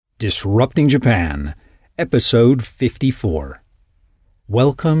Disrupting Japan, Episode 54.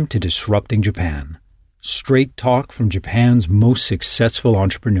 Welcome to Disrupting Japan, straight talk from Japan's most successful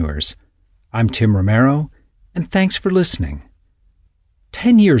entrepreneurs. I'm Tim Romero, and thanks for listening.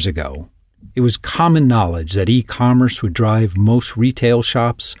 10 years ago, it was common knowledge that e-commerce would drive most retail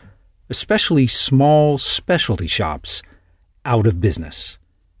shops, especially small specialty shops, out of business.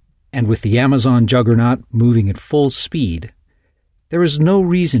 And with the Amazon juggernaut moving at full speed, there is no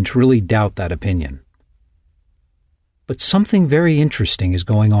reason to really doubt that opinion. But something very interesting is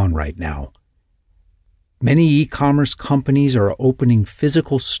going on right now. Many e-commerce companies are opening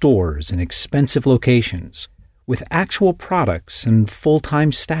physical stores in expensive locations with actual products and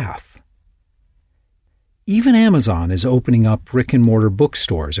full-time staff. Even Amazon is opening up brick-and-mortar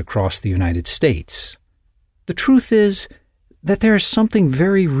bookstores across the United States. The truth is that there is something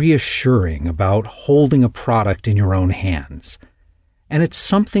very reassuring about holding a product in your own hands, and it's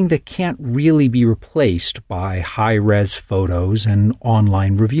something that can't really be replaced by high-res photos and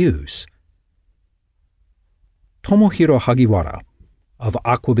online reviews. Tomohiro Hagiwara of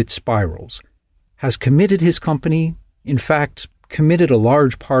Aquabit Spirals has committed his company, in fact, committed a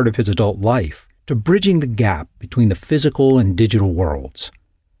large part of his adult life, to bridging the gap between the physical and digital worlds.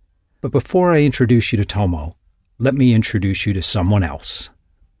 But before I introduce you to Tomo, let me introduce you to someone else.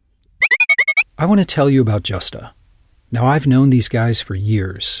 I want to tell you about Justa. Now, I've known these guys for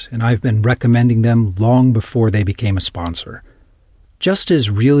years, and I've been recommending them long before they became a sponsor. Justa is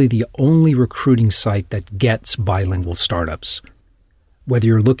really the only recruiting site that gets bilingual startups. Whether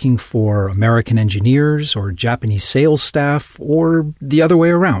you're looking for American engineers or Japanese sales staff, or the other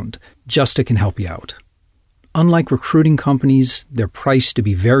way around, Justa can help you out. Unlike recruiting companies, they're priced to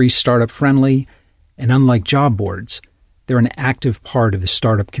be very startup-friendly, and unlike job boards, they're an active part of the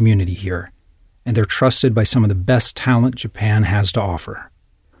startup community here, and they're trusted by some of the best talent Japan has to offer.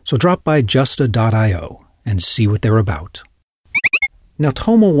 So drop by Justa.io and see what they're about. Now,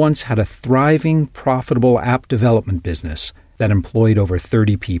 Tomo once had a thriving, profitable app development business that employed over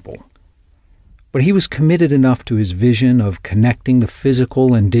 30 people. But he was committed enough to his vision of connecting the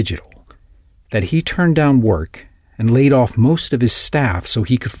physical and digital that he turned down work and laid off most of his staff so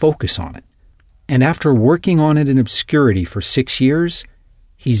he could focus on it. And after working on it in obscurity for 6 years,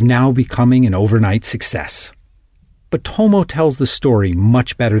 he's now becoming an overnight success. But Tomo tells the story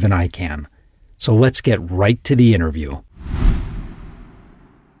much better than I can. So let's get right to the interview.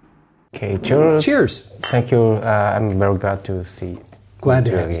 Okay, cheers. Cheers. Thank you. I'm very glad to see you. Glad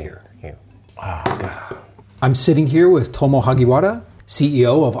to have you here. Yeah. I'm sitting here with Tomo Hagiwara,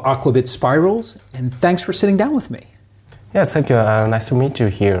 CEO of Aquabit Spirals, and thanks for sitting down with me. Yeah, thank you. Nice to meet you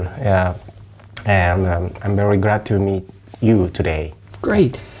here. Yeah. And I'm very glad to meet you today.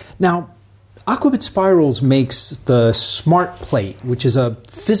 Great. Now, Aquabit Spirals makes the Smart Plate, which is a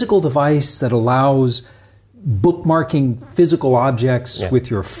physical device that allows bookmarking physical objects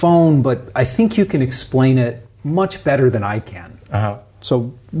with your phone, but I think you can explain it much better than I can.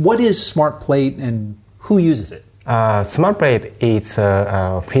 So what is Smart Plate and who uses it? Smart Plate is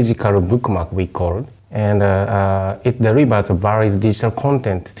a physical bookmark, we call it, and it delivers various digital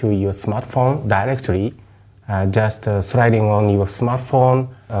content to your smartphone directly, just sliding on your smartphone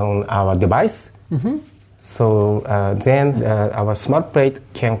on our device. Mm-hmm. So then our Smart Plate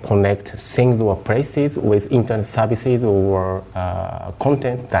can connect things or places with internet services or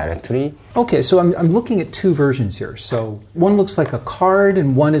content directly. Okay, so I'm looking at two versions here. So one looks like a card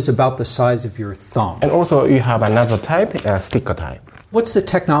and one is about the size of your thumb. And also you have another type, sticker type. What's the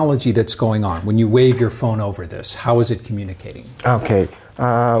technology that's going on when you wave your phone over this? How is it communicating? Okay,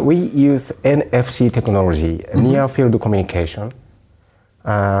 we use NFC technology, near field communication.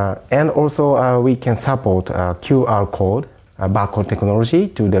 And also we can support QR code, barcode technology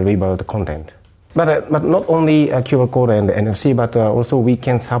to deliver the content. But not only QR code and NFC, but also we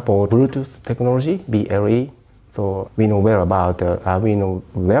can support Bluetooth technology, BLE. So we know where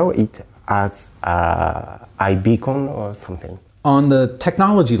it as iBeacon or something. On the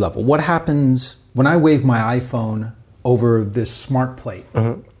technology level, what happens when I wave my iPhone over this Smart Plate?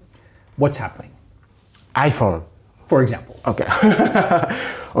 Mm-hmm. What's happening? iPhone. For example. Okay.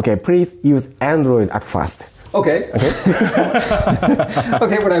 Okay, please use Android at first. Okay.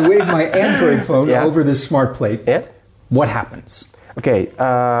 Okay, when I wave my Android phone over this Smart Plate, what happens? Okay,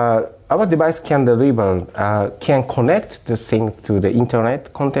 our device can can connect the things to the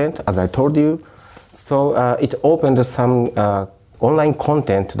internet content, as I told you. So it opens some online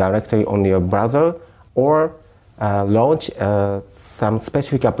content directly on your browser or launch some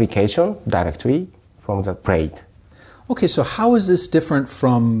specific application directly from the plate. Okay, so how is this different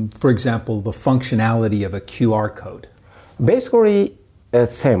from, for example, the functionality of a QR code? Basically,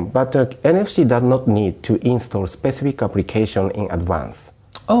 Same, but NFC does not need to install specific application in advance.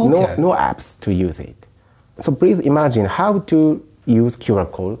 Oh, okay. No apps to use it. So please imagine how to use QR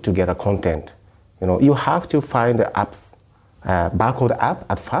code to get a content. You have to find the apps, barcode app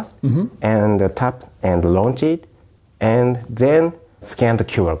at first, and tap and launch it, and then scan the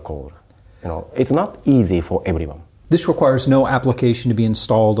QR code. It's not easy for everyone. This requires no application to be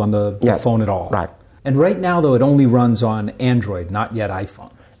installed on the phone at all. Right. And right now, though, it only runs on Android, not yet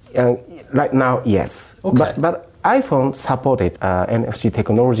iPhone. Right now, yes. Okay. But iPhone supported NFC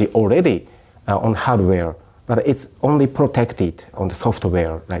technology already on hardware, but it's only protected on the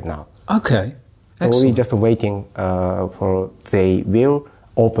software right now. Okay. So Excellent. we're just waiting for they will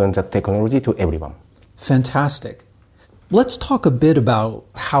open the technology to everyone. Fantastic. Let's talk a bit about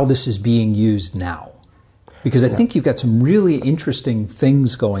how this is being used now, because I think you've got some really interesting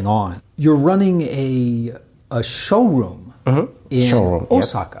things going on. You're running a showroom in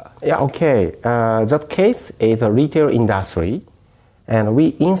Osaka. Yes. Yeah, okay. That case is a retail industry, and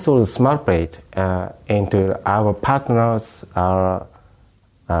we installed SmartPlate into our partners'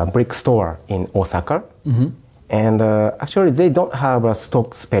 brick store in Osaka. And actually, they don't have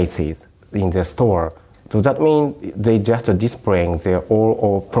stock spaces in the store. So that means they just displaying their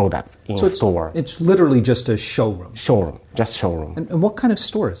all products in store. It's literally just a showroom. Just showroom. And what kind of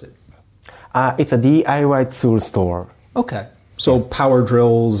store is it? It's a DIY tool store. Okay. So power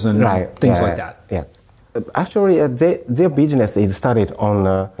drills and things like that. Yes. Actually, their business is started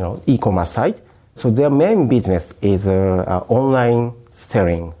on e-commerce site. So their main business is online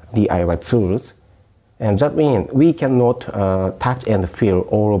selling DIY tools. And that means we cannot touch and feel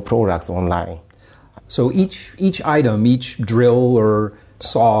all products online. So each item, each drill or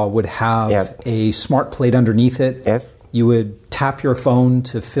saw would have a smart plate underneath it. Yes. You would tap your phone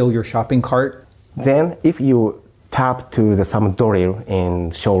to fill your shopping cart. Then if you tap to some drill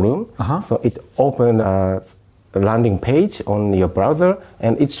in showroom, so it opens a landing page on your browser,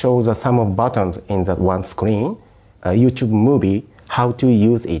 and it shows some of buttons in that one screen, YouTube movie, how to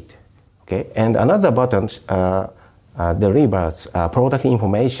use it. Okay, and another button delivers product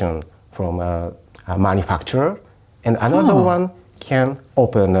information from a manufacturer, and another one can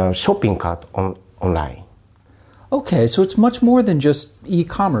open a shopping cart online. Okay, so it's much more than just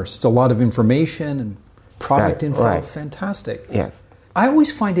e-commerce. It's a lot of information and product info. Right. Fantastic. Yes. I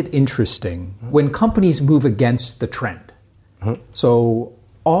always find it interesting when companies move against the trend. So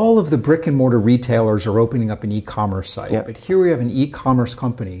all of the brick and mortar retailers are opening up an e-commerce site, but here we have an e-commerce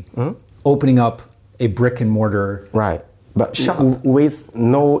company opening up a brick and mortar but shop with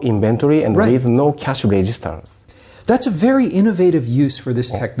no inventory and with no cash registers. That's a very innovative use for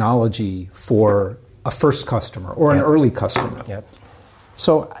this technology for a first customer or an early customer.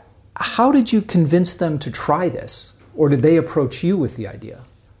 So how did you convince them to try this? Or did they approach you with the idea?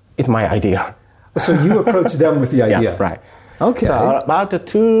 It's my idea. So you approached them with the idea? Yeah, right. Okay. So about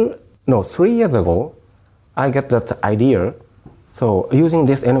 3 years ago, I got that idea. So using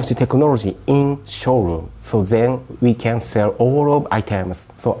this NFC technology in showroom, so then we can sell all of items.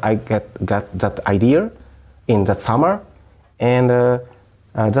 So I got that idea in the summer, and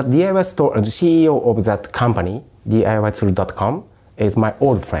that DIY store, the CEO of that company, DIYtool.com, is my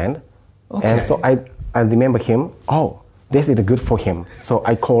old friend. Okay. And so I remember him, this is good for him. So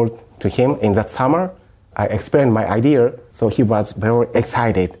I called to him in that summer. I explained my idea, so he was very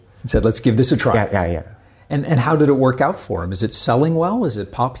excited. He said, let's give this a try. Yeah. And how did it work out for him? Is it selling well? Is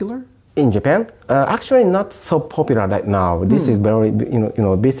it popular? In Japan, actually not so popular right now. This is very,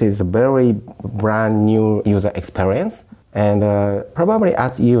 this is a very brand new user experience. And probably,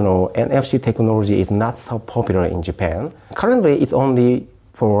 as you know, NFC technology is not so popular in Japan. Currently, it's only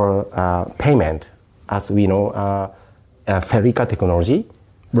for payment, as we know, Ferica technology.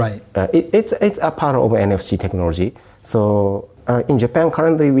 Right. It's a part of NFC technology. So in Japan,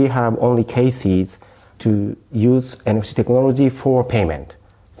 currently we have only cases to use NFC technology for payment.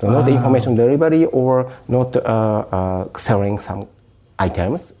 So not information delivery or not selling some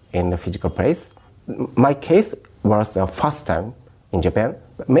items in the physical place. My case was the first time in Japan,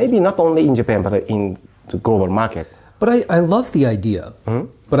 maybe not only in Japan, but in the global market. But I love the idea.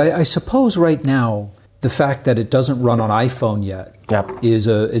 But I suppose right now, the fact that it doesn't run on iPhone yet is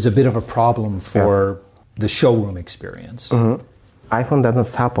a bit of a problem for the showroom experience. iPhone doesn't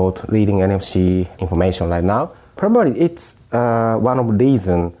support reading NFC information right now. Probably it's one of the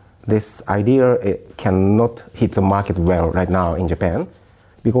reasons this idea cannot hit the market well right now in Japan,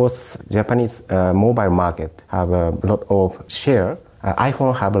 because Japanese mobile market have a lot of share.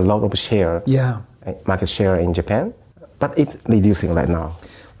 iPhone have a lot of share, market share in Japan, but it's reducing right now.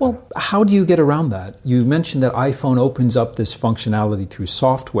 Well, how do you get around that? You mentioned that iPhone opens up this functionality through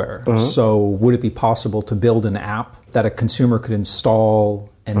software. So would it be possible to build an app that a consumer could install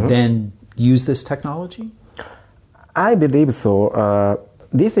and then use this technology? I believe so.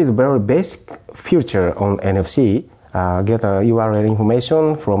 This is a very basic feature on NFC. Get a URL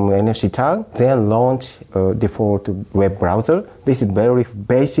information from NFC tag, then launch a default web browser. This is very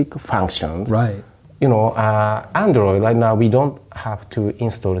basic function. Right. Android, right now, we don't have to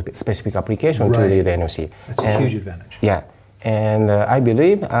install a specific application to read NFC. That's a huge advantage. Yeah. And I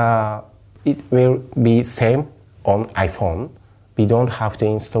believe it will be same on iPhone. We don't have to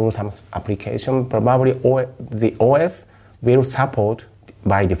install some application. Probably the OS will support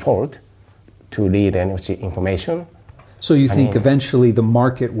by default to read NFC information. So you think eventually the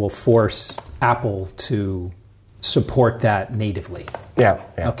market will force Apple to support that natively? Yeah.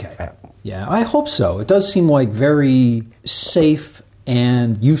 Okay. Yeah, I hope so. It does seem like very safe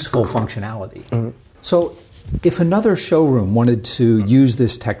and useful functionality. So if another showroom wanted to use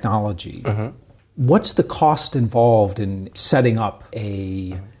this technology, what's the cost involved in setting up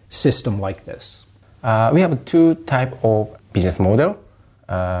a system like this? We have two types of business model.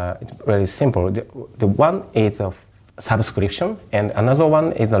 It's very simple. The one is a subscription, and another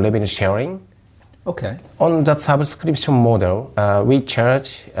one is a revenue sharing. Okay. On that subscription model, we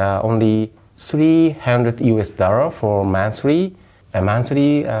charge only $300 for monthly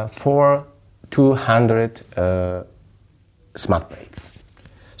for 200 smart plates.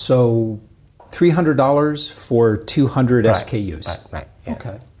 So $300 for 200 SKUs. Right. Yes.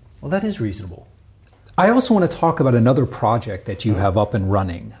 Okay. Well, that is reasonable. I also want to talk about another project that you have up and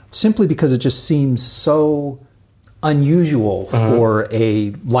running, simply because it just seems so unusual for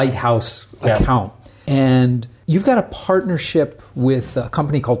a Lighthouse account. And you've got a partnership with a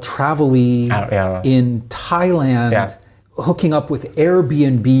company called Travely in Thailand, hooking up with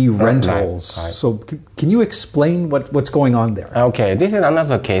Airbnb rentals. Right. So can you explain what's going on there? Okay, this is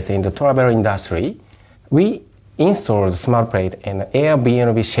another case in the travel industry. We installed smart plate in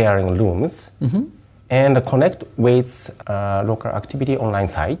Airbnb sharing rooms and connect with local activity online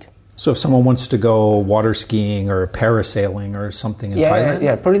site. So if someone wants to go water skiing or parasailing or something in Thailand?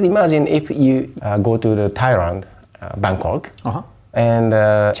 Yeah, please imagine if you go to the Thailand, Bangkok, and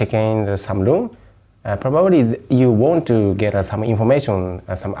check in some room. Probably you want to get some information,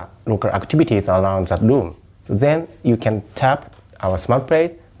 some local activities around that room. So then you can tap our smart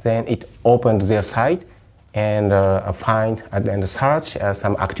plate, then it opens their site and find and search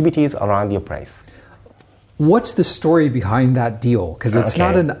some activities around your place. What's the story behind that deal? Because it's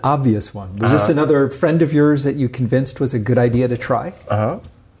not an obvious one. Was this another friend of yours that you convinced was a good idea to try?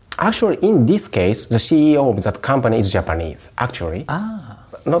 Actually, in this case, the CEO of that company is Japanese, actually.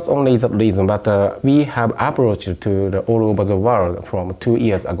 Not only that reason, but we have approached to all over the world from 2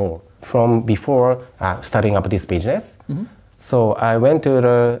 years ago, from before starting up this business. So I went to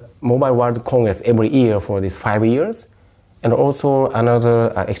the Mobile World Congress every year for these 5 years, and also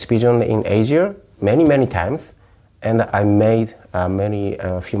another exhibition in Asia, many times, and I made many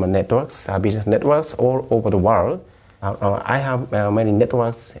human networks, business networks all over the world. I have many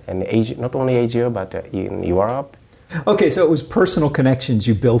networks in Asia, not only Asia, but in Europe. Okay, so it was personal connections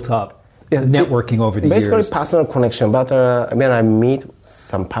you built up, networking over the years. Basically personal connection, but when I meet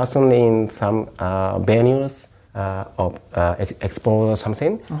some person in some venues of expo or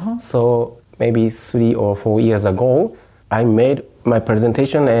something, so maybe 3 or 4 years ago, I made my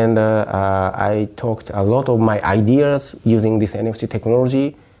presentation and I talked a lot of my ideas using this NFC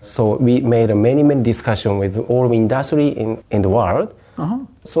technology. So we made many discussions with all industry in the world.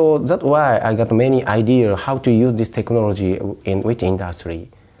 So that's why I got many ideas how to use this technology in which industry.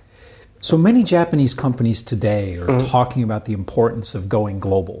 So many Japanese companies today are talking about the importance of going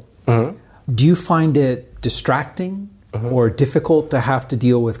global. Do you find it distracting or difficult to have to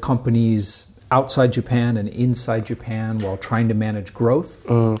deal with companies outside Japan and inside Japan while trying to manage growth?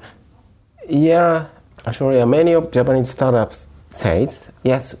 Yeah, actually many of Japanese startups says,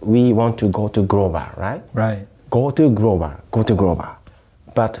 yes, we want to go to global, right? Right. Go to global.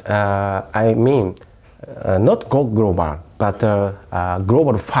 But I mean, not go global, but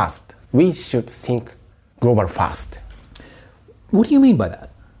global fast. We should think global fast. What do you mean by that?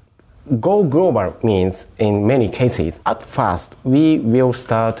 Go global means, in many cases, at first, we will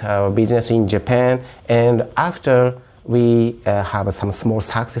start our business in Japan, and after we have some small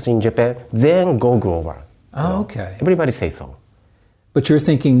success in Japan, then go global. Okay. Everybody says so. But you're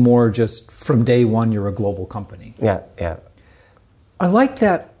thinking more just from day one, you're a global company. Yeah. I like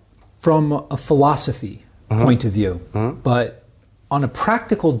that from a philosophy point of view, but on a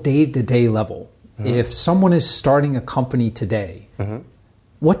practical day-to-day level, if someone is starting a company today,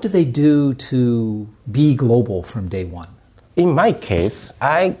 What do they do to be global from day one? In my case,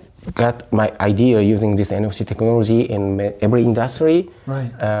 I got my idea using this NFC technology in every industry.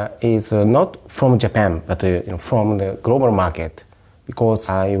 Right. Is not from Japan, but from the global market, because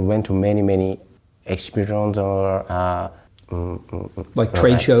I went to many exhibitions or like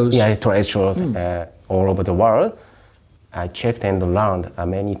trade shows. Yeah, trade shows all over the world. I checked and learned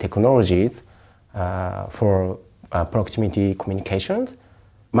many technologies for proximity communications.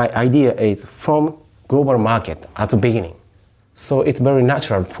 My idea is from global market at the beginning. So it's very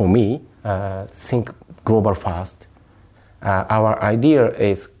natural for me think global first. Our idea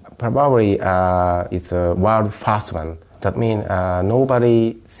is probably it's a world first one. That means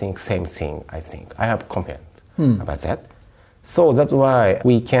nobody thinks same thing. I think I have confidence about that. So that's why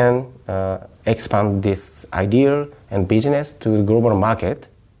we can expand this idea and business to the global market.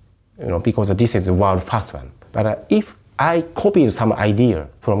 Because this is the world first one. But if I copied some idea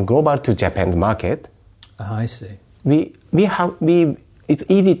from global to Japan market, I see. It's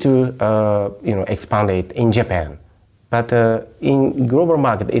easy to expand it in Japan, but in global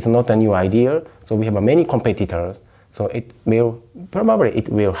market it's not a new idea. So we have many competitors. So it will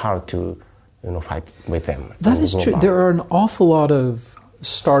hard to fight with them. That is true. There are an awful lot of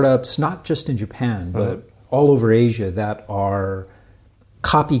startups, not just in Japan, but all over Asia, that are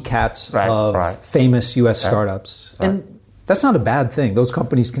copycats of famous U.S. startups, and that's not a bad thing. Those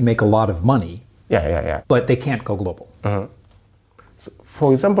companies can make a lot of money. Yeah. But they can't go global. So,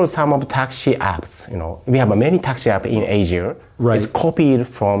 for example, some of taxi apps, we have many taxi apps in Asia. Right. It's copied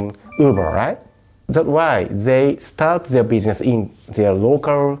from Uber, right? That's why they start their business in their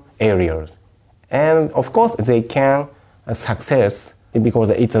local areas. And of course, they can success because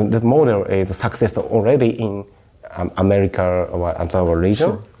the model is a success already in America or other region.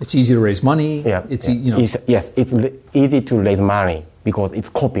 Sure. It's easy to raise money. Yeah. It's easy to raise money because it's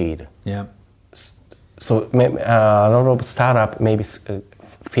copied. Yeah. So a lot of startup maybe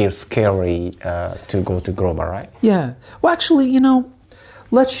feel scary to go to global, right? Yeah. Well, actually,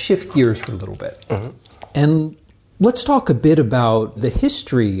 let's shift gears for a little bit. And let's talk a bit about the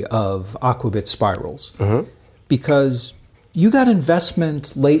history of Aquabit Spirals. Because you got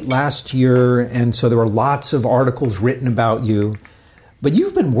investment late last year, and so there were lots of articles written about you. But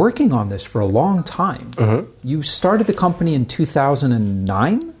you've been working on this for a long time. You started the company in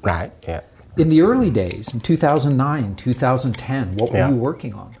 2009? Right, yeah. In the early days, in 2009, 2010, what were you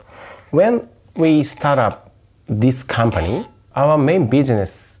working on? When we start up this company, our main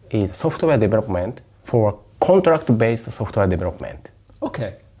business is software development for contract-based software development.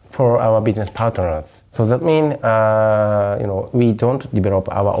 Okay. For our business partners. So that means, we don't develop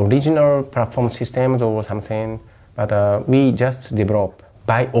our original platform systems or something, but we just develop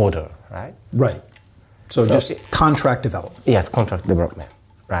by order, right? Right. So just contract development. Yes, contract development,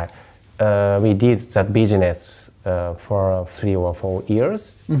 right. We did that business for 3 or 4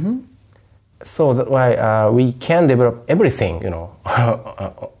 years. So that's why we can develop everything,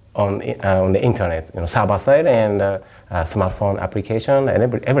 on the internet, server side and smartphone application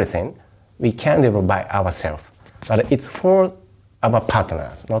and everything. We can develop by ourselves, but it's for our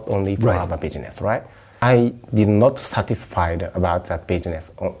partners, not only for our business, right? I did not satisfied about that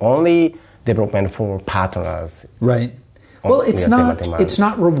business. Only development for partners. Right. Well, it's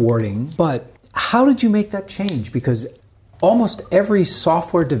not rewarding, but how did you make that change? Because almost every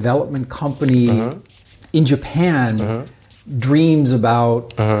software development company in Japan dreams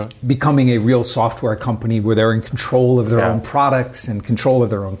about becoming a real software company where they're in control of their own products and control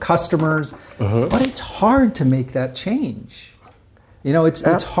of their own customers. But it's hard to make that change.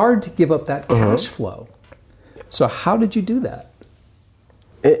 It's hard to give up that cash flow. So how did you do that?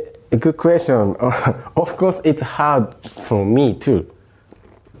 A good question. Of course, it's hard for me too.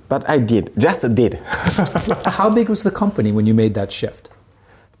 But I just did. How big was the company when you made that shift?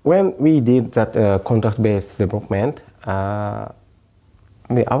 When we did that contract-based development, our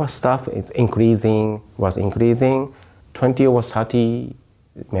staff was increasing, 20 or 30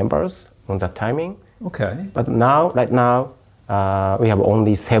 members on that timing. Okay. But right now, we have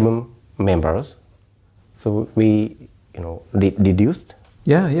only 7 members. So we, reduced.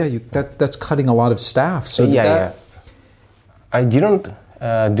 Yeah. That's cutting a lot of staff. So I didn't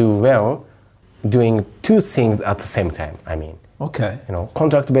do well doing 2 things at the same time. Okay.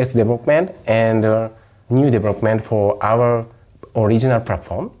 Contract-based development and new development for our original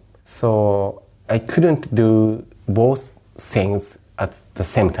platform. So I couldn't do both things at the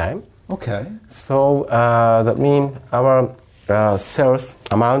same time. Okay. So that means our sales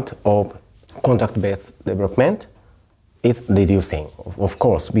amount of contract-based development is reducing, of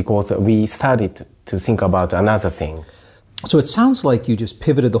course, because we started to think about another thing. So it sounds like you just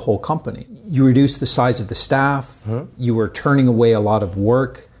pivoted the whole company. You reduced the size of the staff. You were turning away a lot of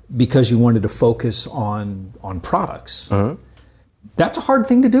work because you wanted to focus on products. That's a hard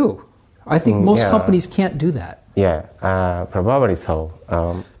thing to do. I think most companies can't do that. Yeah, probably so.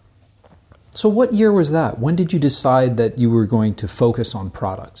 So what year was that? When did you decide that you were going to focus on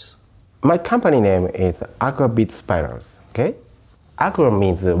products? My company name is Aquabit Spirals. Okay, aqua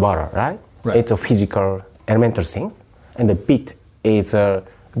means water, right? It's a physical, elemental things, and the bit is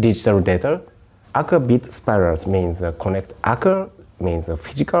digital data. Aquabit Spirals means connect aqua means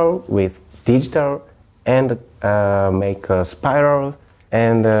physical with digital, and make a spiral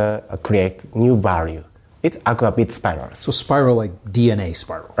and create new value. It's Aquabit Spirals. So spiral like DNA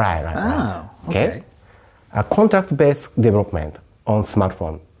spiral. Right. Oh, okay. A contract-based development on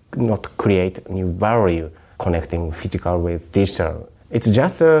smartphone could not create new value connecting physical with digital. It's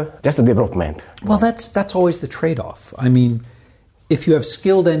just a development. Well, that's always the trade-off. I mean, if you have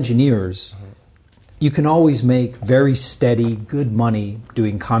skilled engineers, you can always make very steady, good money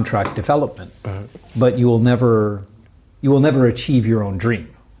doing contract development, but you will never achieve your own dream.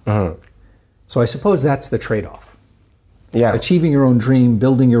 So I suppose that's the trade-off. Yeah. Achieving your own dream,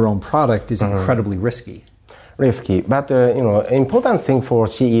 building your own product is incredibly risky. But important thing for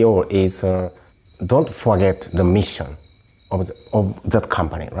CEO is don't forget the mission of that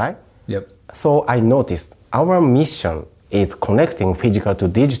company, right? Yep. So I noticed our mission is connecting physical to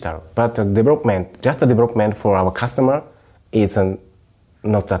digital, but the development for our customer is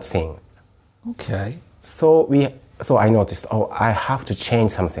not that thing. Okay. So I noticed, I have to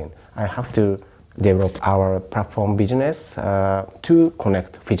change something. I have to develop our platform business to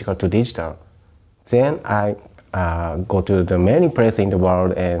connect physical to digital. Then I go to the many places in the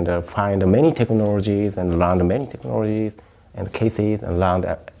world and find many technologies and learn many technologies and cases and learn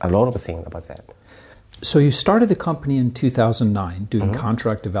a lot of things about that. So you started the company in 2009 doing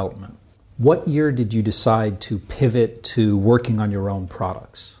contract development. What year did you decide to pivot to working on your own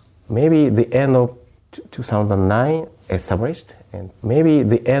products? Maybe the end of 2009 established, and maybe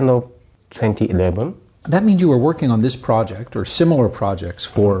the end of 2011. That means you were working on this project or similar projects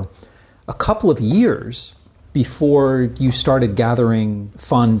for a couple of years before you started gathering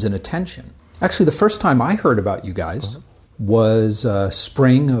funds and attention. Actually, the first time I heard about you guys was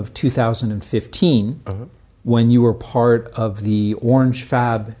spring of 2015 when you were part of the Orange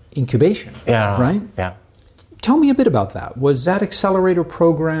Fab incubation, right? Yeah. Tell me a bit about that. Was that accelerator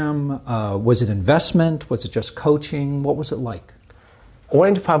program, was it investment? Was it just coaching? What was it like?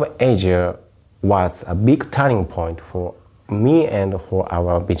 Orange Fab Asia was a big turning point for me and for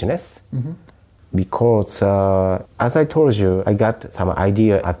our business because, as I told you, I got some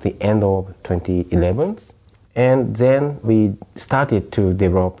idea at the end of 2011, and then we started to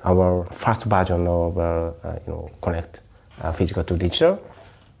develop our first version of Connect Physical to Digital.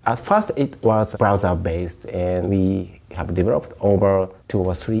 At first, it was browser-based, and we have developed over 2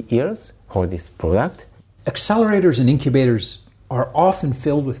 or 3 years for this product. Accelerators and incubators are often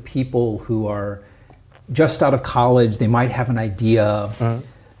filled with people who are just out of college. They might have an idea,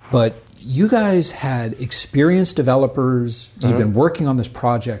 but you guys had experienced developers. You've been working on this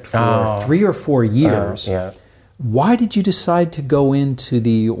project for 3 or 4 years. Why did you decide to go into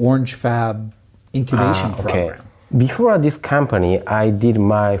the Orange Fab incubation program? Before this company, I did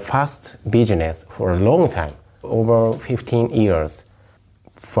my first business for a long time, over 15 years.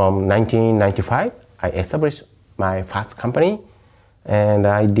 From 1995, I established my first company, and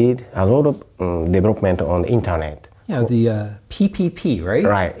I did a lot of development on the internet. Yeah, the PPP, right?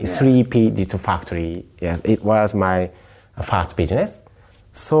 Right, 3P Digital Factory. Yeah, it was my first business.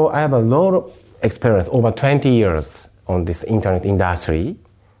 So I have a lot of experience, over 20 years on this internet industry.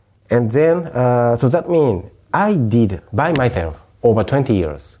 And then, so that means I did by myself over 20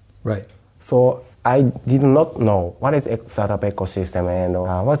 years. Right. So I did not know what is a startup ecosystem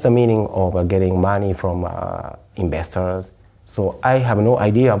and what's the meaning of getting money from investors. So I have no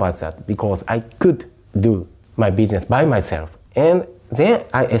idea about that because I could do my business by myself. And then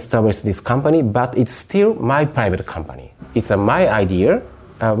I established this company, but it's still my private company. It's my idea.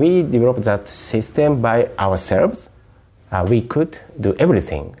 We developed that system by ourselves. We could do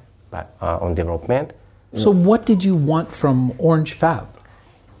everything on development. So what did you want from Orange Fab?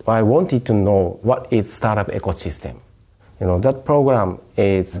 I wanted to know what is startup ecosystem. That program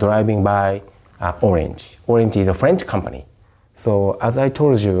is driven by Orange. Orange is a French company. So as I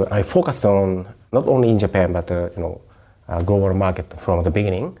told you, I focused on not only in Japan, but global market from the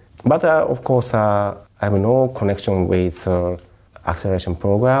beginning. But of course, I have no connection with acceleration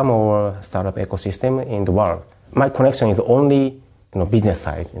program or startup ecosystem in the world. My connection is only business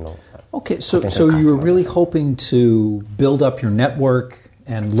side. Okay, so potential you were customers. really hoping to build up your network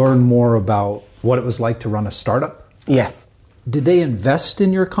and learn more about what it was like to run a startup? Yes. Did they invest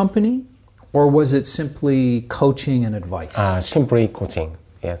in your company, or was it simply coaching and advice? Simply coaching,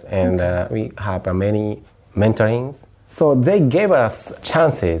 yes. And we have many mentorings. So they gave us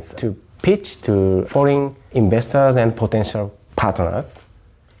chances to pitch to foreign investors and potential partners.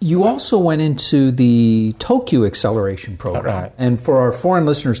 You also went into the Tokyu Acceleration Program. Right. And for our foreign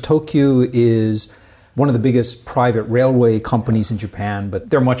listeners, Tokyu is one of the biggest private railway companies in Japan, but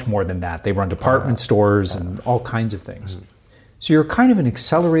they're much more than that. They run department stores and all kinds of things. So you're kind of an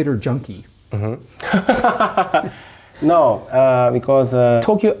accelerator junkie. No, because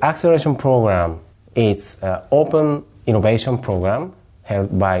Tokyo Acceleration Program is an open innovation program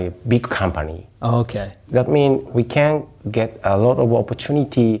held by big company. Okay. That means we can get a lot of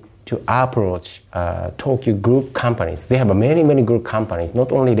opportunity to approach Tokyo group companies. They have many, many group companies,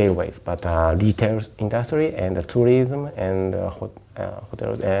 not only railways, but retail industry and tourism and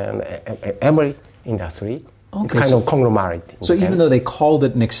hotels and every industry. Okay, It's kind of conglomerate. So even though they called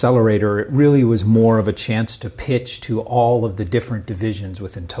it an accelerator, it really was more of a chance to pitch to all of the different divisions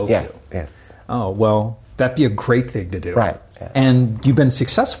within Tokyo. Yes. Oh, well, that'd be a great thing to do. Right, yeah. And you've been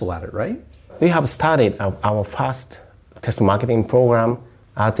successful at it, right? We have started our first test marketing program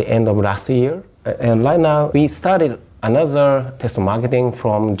at the end of last year. And right now, we started another test marketing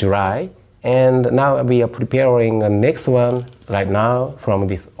from July. And now we are preparing the next one right now from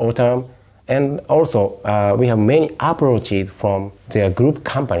this autumn. And also, we have many approaches from their group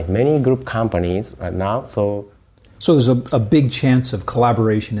companies, many group companies right now. So there's a big chance of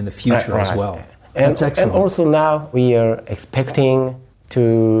collaboration in the future as well. That's excellent. And also now we are expecting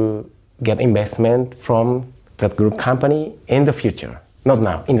to get investment from that group company in the future. Not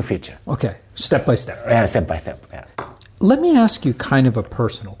now, in the future. Okay, step by step. Step by step. Yeah. Let me ask you kind of a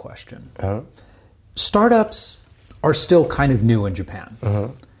personal question. Startups are still kind of new in Japan.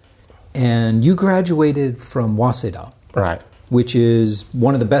 And you graduated from Waseda, Right. which is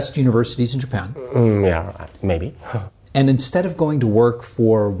one of the best universities in Japan. Yeah, maybe. And instead of going to work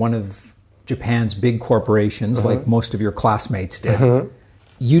for one of Japan's big corporations, like most of your classmates did,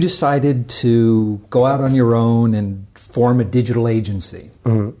 you decided to go out on your own and form a digital agency.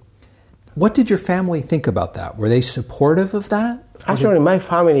 What did your family think about that? Were they supportive of that? Actually, my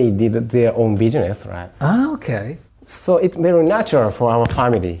family did their own business, right? Ah, okay. So it's very natural for our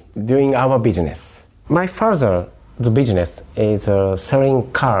family doing our business. My father, the business is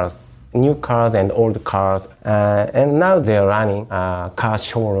selling cars, new cars and old cars, and now they're running a car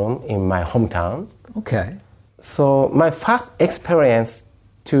showroom in my hometown. Okay. So my first experience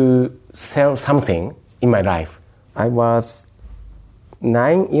to sell something in my life, I was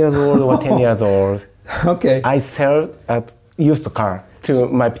 9 years old or 10 years old. Okay. I sell a used car to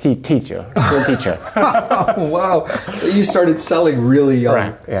my school teacher. Oh, wow. So you started selling really young.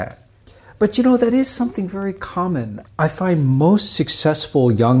 Right, yeah. But you know, that is something very common. I find most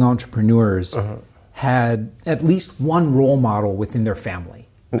successful young entrepreneurs had at least one role model within their family.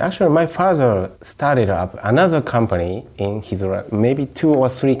 And actually, my father started up another company in his life, maybe 2 or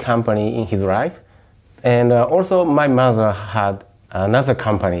 3 companies in his life. And also, my mother had another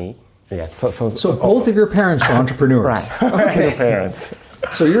company. Yeah, So both of your parents were entrepreneurs. Right. Okay. Parents.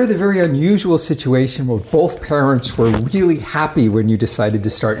 So you're the very unusual situation where both parents were really happy when you decided to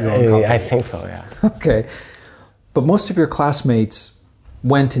start your own company. I think so, yeah. Okay. But most of your classmates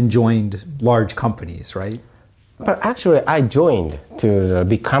went and joined large companies, right? But actually, I joined to the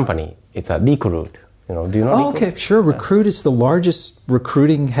big company. It's a Recruit. Do you know Oh, Recruit? okay, sure. Recruit is the largest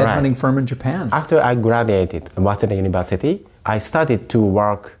recruiting headhunting firm in Japan. After I graduated Waseda University, I started to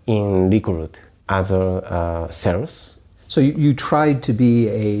work in Recruit as a sales. So you tried to be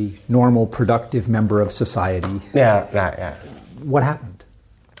a normal, productive member of society. Yeah, right, yeah. What happened?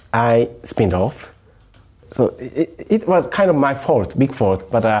 I spun off. So it was kind of my fault, big fault,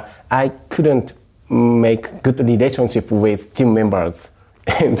 but I couldn't make good relationship with team members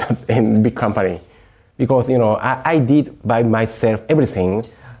in big company. Because, I did by myself everything,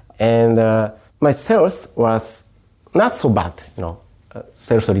 and my sales was not so bad,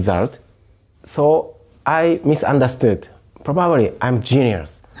 sales result. So I misunderstood. Probably I'm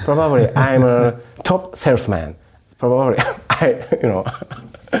genius. Probably I'm a top salesman. Probably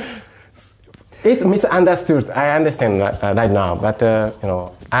it's misunderstood. I understand right now, but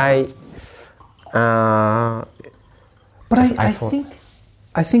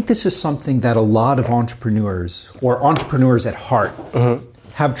I think this is something that a lot of entrepreneurs or entrepreneurs at heart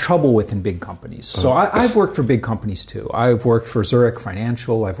have trouble with in big companies. So I've worked for big companies too. I've worked for Zurich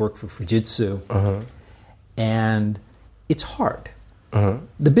Financial. I've worked for Fujitsu. And it's hard.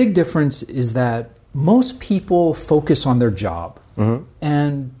 The big difference is that most people focus on their job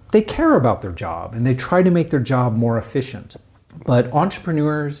and they care about their job and they try to make their job more efficient. But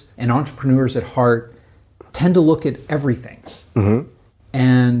entrepreneurs and entrepreneurs at heart tend to look at everything.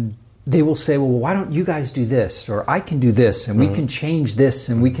 And they will say, well, why don't you guys do this? Or I can do this, and we can change this,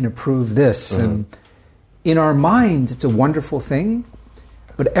 and we can improve this. And in our minds, it's a wonderful thing,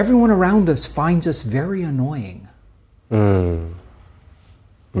 but everyone around us finds us very annoying.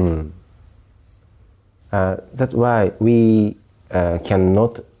 That's why we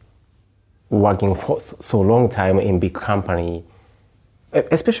cannot working for so long time in big company,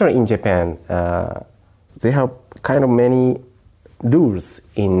 especially in Japan. They have kind of many rules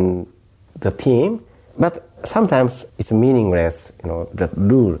in the team, but sometimes it's meaningless. That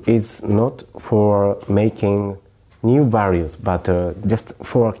rule is not for making new values, but just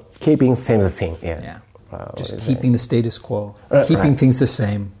for keeping same thing. Just keeping the status quo, keeping things the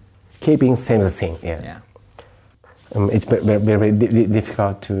same. Keeping same thing. It's very, very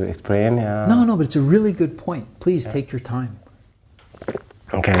difficult to explain. No, but it's a really good point. Please take your time.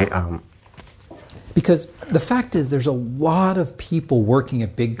 Okay. Because the fact is, there's a lot of people working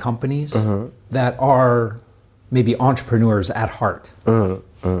at big companies that are maybe entrepreneurs at heart.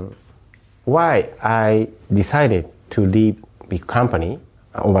 Why I decided to leave big company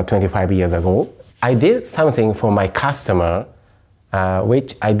over 25 years ago, I did something for my customer,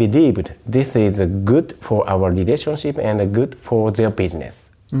 which I believed this is good for our relationship and good for their business.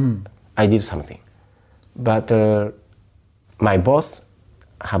 I did something. But my boss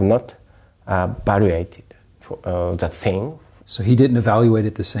have not evaluated that thing. So he didn't evaluate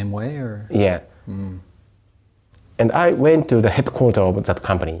it the same way? Or? Yeah. And I went to the headquarters of that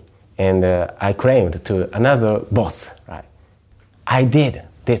company and I claimed to another boss, right? I did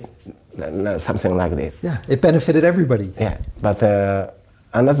this, something like this. Yeah, it benefited everybody. Yeah, but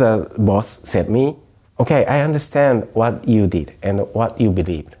another boss said me, okay, I understand what you did and what you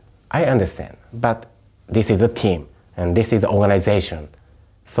believed. I understand, but this is a team and this is an organization.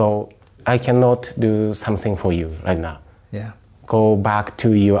 So I cannot do something for you right now. Yeah. Go back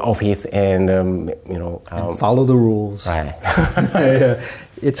to your office and, and follow the rules. Right. Yeah.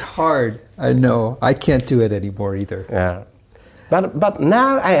 It's hard. I know. I can't do it anymore either. Yeah. But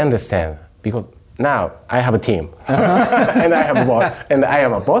now I understand because now I have a team and I have a boss and I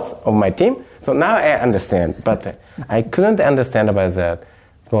have a boss of my team. So now I understand. But I couldn't understand about that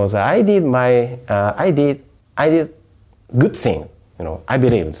because I did good thing. I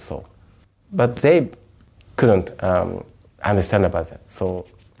believed so. But they couldn't understand about that. So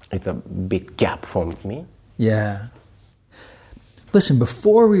it's a big gap for me. Yeah. Listen,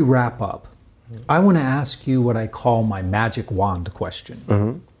 before we wrap up, I want to ask you what I call my magic wand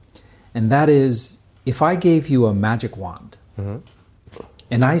question. And that is, if I gave you a magic wand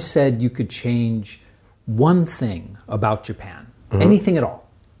and I said you could change one thing about Japan, anything at all,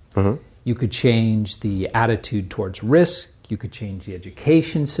 you could change the attitude towards risk, you could change the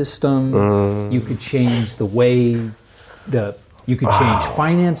education system, you could change the way, you could change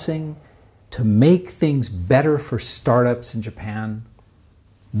financing to make things better for startups in Japan,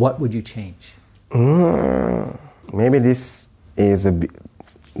 what would you change? Maybe this is the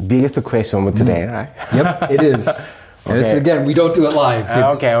biggest question of today, right? Yep, it is. And this, again, we don't do it live.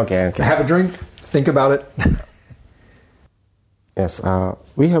 Okay. Have a drink, think about it. Yes,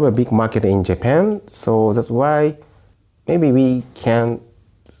 we have a big market in Japan, so that's why maybe we can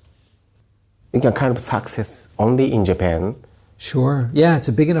kind of success only in Japan. Sure. Yeah, it's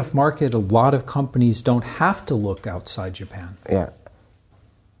a big enough market. A lot of companies don't have to look outside Japan. Yeah.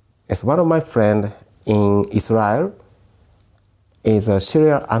 Yes, one of my friends in Israel is a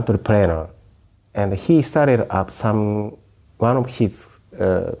serial entrepreneur, and he started up one of his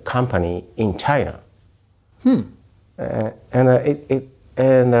company in China.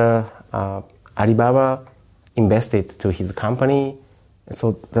 Alibaba invested to his company,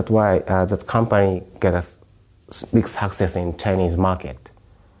 so that's why that company got a big success in Chinese market.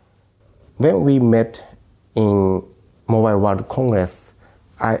 When we met in Mobile World Congress,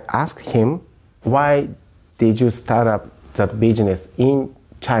 I asked him, why did you start up that business in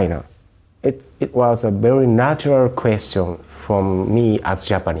China? It was a very natural question from me as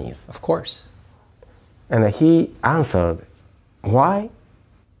Japanese. Of course. And he answered, why?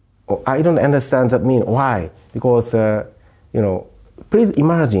 Oh, I don't understand that mean why. Because, please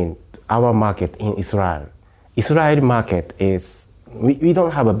imagine our market in Israel. Israeli market is, we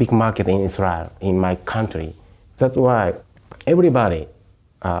don't have a big market in Israel, in my country. That's why everybody,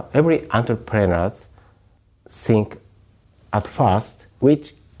 every entrepreneur think at first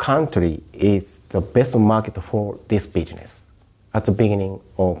which country is the best market for this business. at the beginning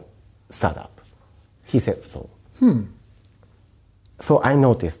of startup. He said so. So I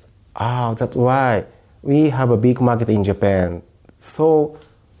noticed, that's why we have a big market in Japan. So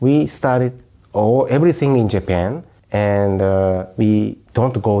we started everything in Japan, and we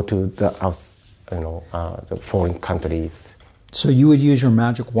don't go to the foreign countries. So you would use your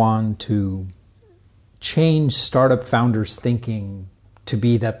magic wand to change startup founders' thinking to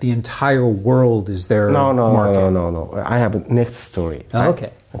be that the entire world is their market? No. I have a next story. Oh,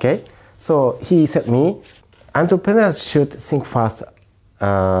 right? Okay. So he said me, entrepreneurs should think first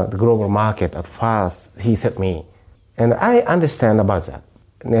the global market at first, he said me. And I understand about that.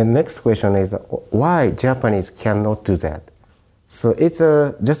 And the next question is why Japanese cannot do that? So it's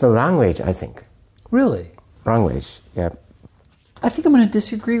just a language, I think. Really? Language, yeah. I think I'm going to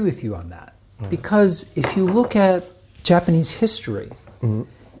disagree with you on that. Because if you look at Japanese history,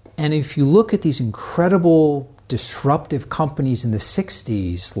 and if you look at these incredible disruptive companies in the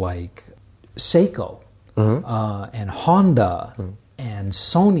 60s like Seiko and Honda and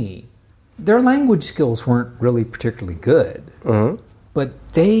Sony, their language skills weren't really particularly good. But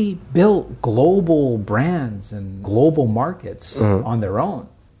they built global brands and global markets on their own.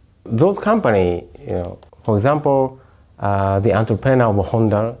 Those companies, for example, the entrepreneur of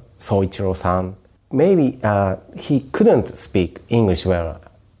Honda, Soichiro-san, maybe he couldn't speak English well,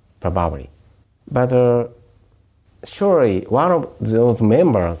 probably. But surely one of those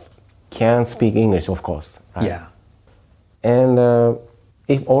members can speak English, of course. Right? Yeah. And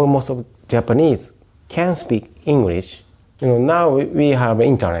if almost of Japanese can speak English, now we have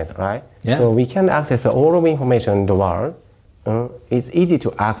internet, right? Yeah. So we can access all of information in the world. It's easy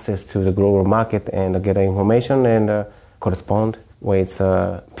to access to the global market and get information and correspond with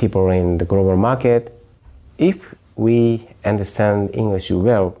people in the global market. If we understand English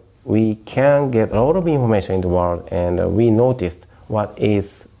well, we can get a lot of information in the world, and we notice what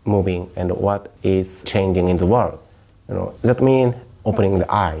is moving and what is changing in the world. That means opening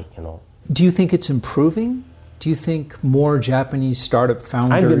the eye. Do you think it's improving? Do you think more Japanese startup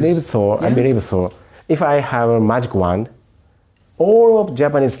founders? I believe so. Yeah? I believe so. If I have a magic wand, all of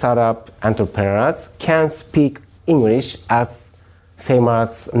Japanese startup entrepreneurs can speak English same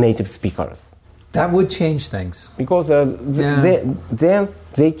as native speakers. That would change things. Because then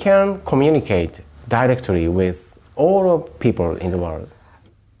they can communicate directly with all of people in the world.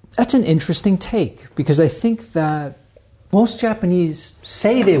 That's an interesting take, because I think that most Japanese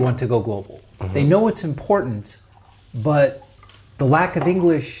say they want to go global. They know it's important, but the lack of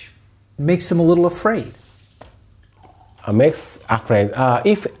English makes them a little afraid. Makes afraid.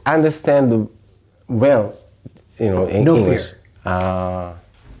 If understand well, in no English. Fear.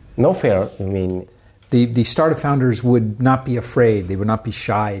 No fear, you mean? The startup founders would not be afraid. They would not be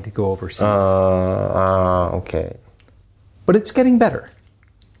shy to go overseas. Okay. But it's getting better.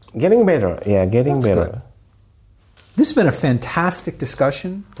 Getting better, yeah, getting That's better. Good. This has been a fantastic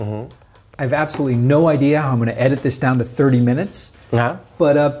discussion. I have absolutely no idea how I'm going to edit this down to 30 minutes.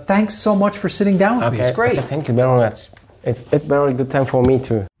 But thanks so much for sitting down with me. It's great. Okay, thank you very much. It's very good time for me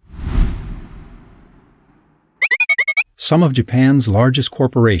too. Some of Japan's largest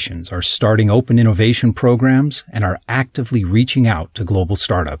corporations are starting open innovation programs and are actively reaching out to global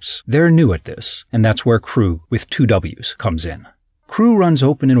startups. They're new at this, and that's where Crew, with 2 W's, comes in. Crew runs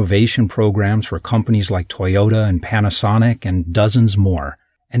open innovation programs for companies like Toyota and Panasonic and dozens more.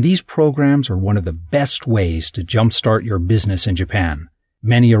 And these programs are one of the best ways to jumpstart your business in Japan.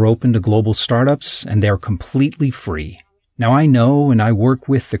 Many are open to global startups, and they're completely free. Now, I know and I work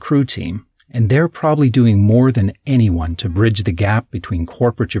with the Crew team, and they're probably doing more than anyone to bridge the gap between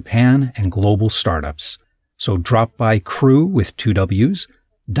corporate Japan and global startups. So drop by Crew with 2 W's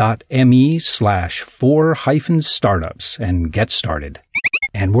 .me/4-startups and get started.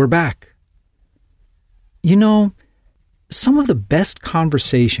 And we're back. Some of the best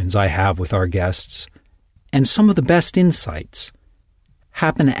conversations I have with our guests and some of the best insights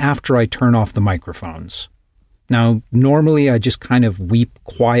happen after I turn off the microphones. Now, normally I just kind of weep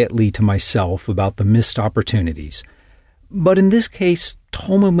quietly to myself about the missed opportunities. But in this case,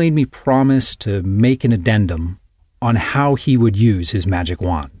 Tomo made me promise to make an addendum on how he would use his magic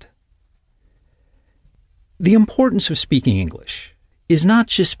wand. The importance of speaking English is not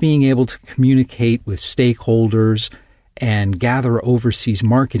just being able to communicate with stakeholders and gather overseas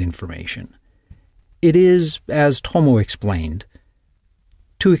market information. It is, as Tomo explained,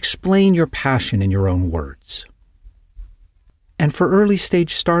 to explain your passion in your own words. And for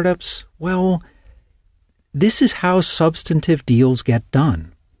early-stage startups, well, this is how substantive deals get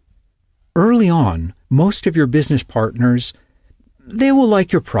done. Early on, most of your business partners, they will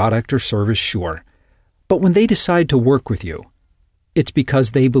like your product or service, sure. But when they decide to work with you, it's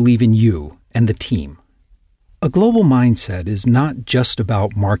because they believe in you and the team. A global mindset is not just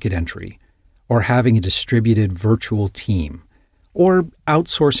about market entry, or having a distributed virtual team, or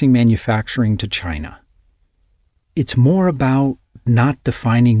outsourcing manufacturing to China. It's more about not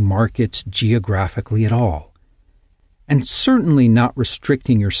defining markets geographically at all, and certainly not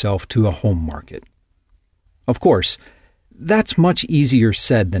restricting yourself to a home market. Of course, that's much easier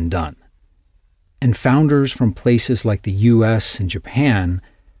said than done. And founders from places like the US and Japan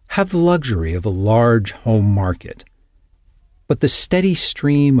have the luxury of a large home market. But the steady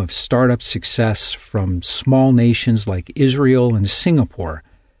stream of startup success from small nations like Israel and Singapore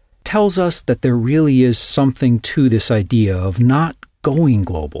tells us that there really is something to this idea of not going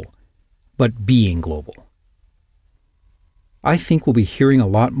global, but being global. I think we'll be hearing a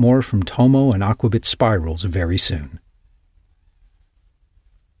lot more from Tomo and Aquabit Spirals very soon.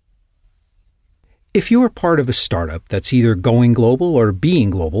 If you are part of a startup that's either going global or being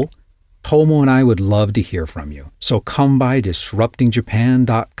global, Tomo and I would love to hear from you. So come by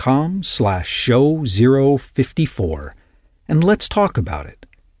disruptingjapan.com/show054 and let's talk about it.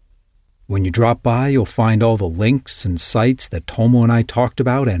 When you drop by, you'll find all the links and sites that Tomo and I talked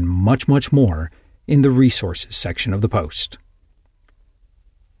about and much, much more in the resources section of the post.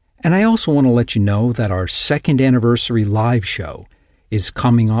 And I also want to let you know that our second anniversary live show is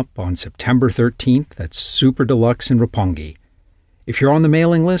coming up on September 13th at Super Deluxe in Roppongi. If you're on the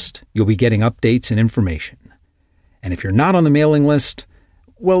mailing list, you'll be getting updates and information. And if you're not on the mailing list,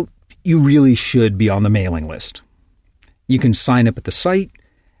 well, you really should be on the mailing list. You can sign up at the site,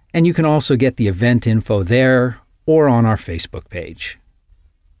 and you can also get the event info there or on our Facebook page.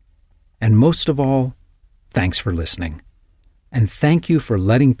 And most of all, thanks for listening. And thank you for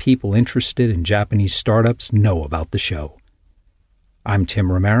letting people interested in Japanese startups know about the show. I'm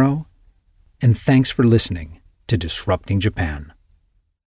Tim Romero, and thanks for listening to Disrupting Japan.